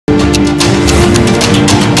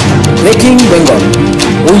Breaking Bengal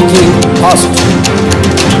উইথিং fast.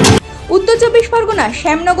 উত্তর চব্বিশ Pargana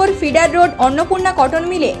Shyamnagar feeder road Annapurna cotton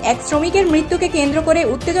মিলে এক শ্রমিকের মৃত্যুকে কেন্দ্র করে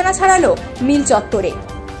উত্তেজনা ছড়ালো মিল চত্বরে।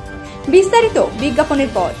 বিস্তারিত বিজ্ঞাপনের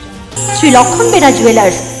পর। শ্রী লক্ষণ বেরা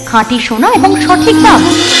জুয়েলার্স, খাঁটি সোনা এবং সঠিক দাম।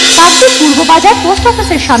 পাঁচটি পূর্ব বাজার পোস্ট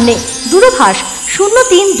অফিসের সামনে। দূরভাষ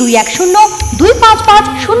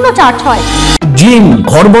 03-210-255-046। জিম,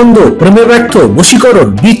 ঘরবন্ধ, প্রেমে ব্যর্থ, বশীকরণ,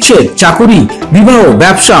 বিচ্ছেদ, চাকুরি, বিবাহ,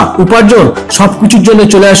 ব্যবসা, উপার্জন সবকিছুর জন্য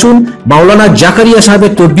চলে আসুন মাওলানা জাকারিয়া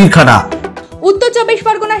সাহেবের তদবিরখানা। উত্তর চব্বিশ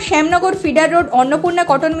Pargana Shyamnagar feeder road Annapurna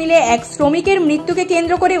cotton মিলে এক শ্রমিকের মৃত্যুকে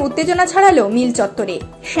কেন্দ্র করে উত্তেজনা ছড়ালো মিল চত্বরে।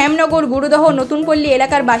 শ্যামনগর গুরুদহ নতুনপল্লী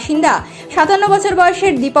এলাকার বাসিন্দা 57 বছর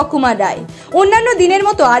বয়সের দীপক কুমার রায়। অন্যান্য দিনের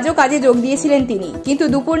মতো আজও কাজে যোগ দিয়েছিলেন তিনি, কিন্তু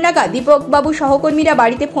দুপুর নাগাদ দীপক বাবু সহকর্মীরা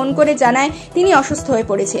বাড়িতে ফোন করে জানায় তিনি অসুস্থ হয়ে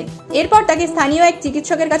পড়েছেন। এরপর তাকে স্থানীয় এক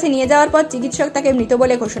চিকিৎসকের কাছে নিয়ে যাওয়ার পর চিকিৎসক তাকে মৃত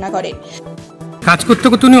বলে ঘোষণা করেন। কাজ করতে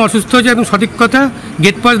করতে উনি অসুস্থ হয়েছে, একদম সঠিক কথা।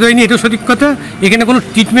 গেট পাস দেয়নি, এটাও সঠিক কথা। এখানে কোনো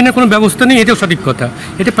ট্রিটমেন্টের কোনো ব্যবস্থা নেই, এটাও সঠিক কথা।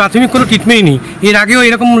 এটা প্রাথমিক কোনো ট্রিটমেন্টই নেই। এর আগেও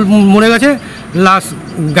এরকম মরে গেছে, লাশ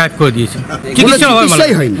গায়েব করে দিয়েছে। চিকিৎসার অভাব,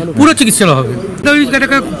 পুরো চিকিৎসার অভাবে।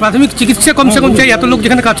 প্রাথমিক চিকিৎসা কমসে কম চাই, এত লোক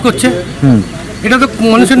যেখানে কাজ করছে। এটা তো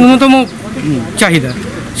মানুষের ন্যূনতম চাহিদা,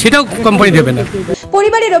 সেটাও কোম্পানি দেবে না।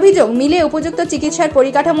 পরিবারের অভিযোগ, মিলে উপযুক্ত চিকিৎসার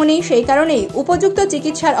পরিকাঠামো নেই, সেই কারণেই উপযুক্ত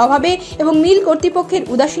চিকিৎসার অভাবে এবং মিল কর্তৃপক্ষের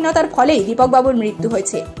উদাসীনতার ফলেই দীপকবাবুর মৃত্যু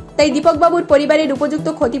হয়েছে। তাই দীপকবাবুর পরিবারের উপযুক্ত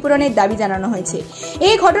ক্ষতিপূরণের দাবি জানানো হয়েছে।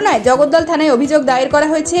 এই ঘটনায় জগদ্দল থানায় অভিযোগ দায়ের করা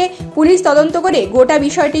হয়েছে। পুলিশ তদন্ত করে গোটা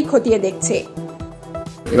বিষয়টি খতিয়ে দেখছে।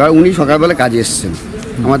 এবার উনি সকালবেলা কাজে এসেছেন,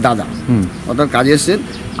 আমার দাদা অর্থাৎ কাজে এসেছেন।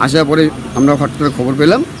 আসার পরে আমরা হঠাৎ করে খবর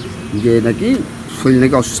পেলাম যে নাকি শরীর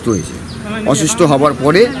নাকি অসুস্থ হয়েছে। অসুস্থ হওয়ার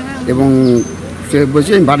পরে এবং সে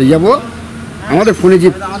বলছে আমি বাড়ি যাবো, আমাদের ফোনে যে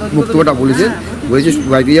বক্তব্যটা বলেছে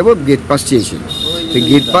বাড়িতে যাবো, গেট পাস চেয়েছে। সেই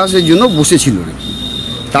গেট পাসের জন্য বসেছিল নাকি।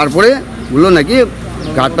 তারপরে বললো নাকি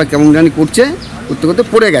গাত পা কেমন জানি করতে করতে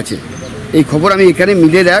পড়ে গেছে। এই খবর আমি এখানে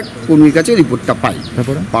মিলের এক কর্মীর কাছে রিপোর্টটা পাই।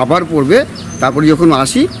 পাবার পড়বে তারপরে যখন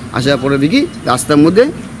আসার পরে দেখি রাস্তার মধ্যে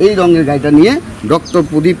এই রঙের গাড়িটা নিয়ে ডক্টর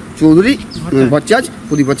প্রদীপ চৌধুরী প্রদীপ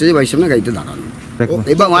ভট্টাচার্য বাড়ির সামনে গাড়িতে দাঁড়ানো।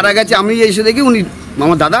 এবার মারা গেছে, আমি এসে দেখি উনি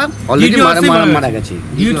আমার দাদা অলরেডি মারা গেছে।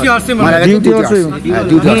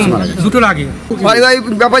 পারিবারিক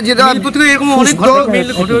ব্যাপার যেটা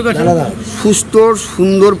সুস্থ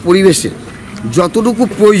সুন্দর পরিবেশে যতটুকু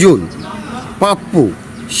প্রয়োজন প্রাপ্য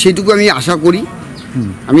সেটুকু আমি আশা করি,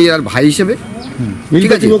 আমি আর ভাই হিসেবে।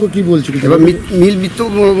 ঠিক আছে, এবার মিল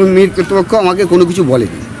কর্তৃপক্ষ আমাকে কোনো কিছু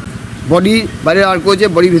বলেনি। বডি বাইরে আর করেছে,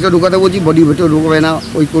 বডির ভেতরে ঢুকাতে বলছি, বডির ভেতরে ঢুকাবে না,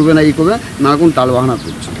 ওই করবে না, এই করবে না, নানা টাল বাহানা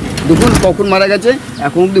করছে। দেখুন কখন মারা গেছে,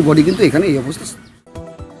 এখন অব্দি বডি কিন্তু এখানে এই অবস্থা।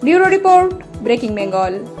 Bureau report, breaking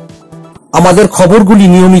Bengal. আমাদের খবরগুলি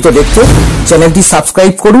নিয়মিত দেখতে চ্যানেলটি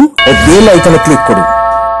সাবস্ক্রাইব করুন ও বেল আইকনে ক্লিক করুন।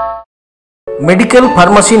 মেডিকেল,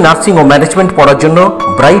 ফার্মাসি, নার্সিং ও ম্যানেজমেন্ট পড়ার জন্য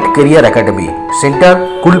bright career academy, centre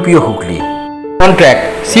কুলপিও, Hooghly. Contact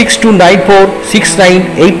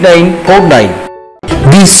 6294698949।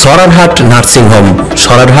 দি সরারহাট নার্সিং হোম,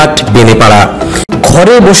 সরারহাট, বেনেপাড়া।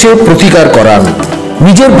 ঘরে বসে প্রতিকার করান,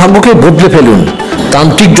 নিজের ভাগ্যকে বদলে ফেলুন।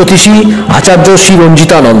 তান্ত্রিক জ্যোতিষী আচার্য শ্রী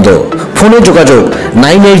রঞ্জিতানন্দ। ফোনে যোগাযোগ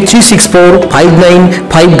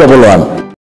 9836459511।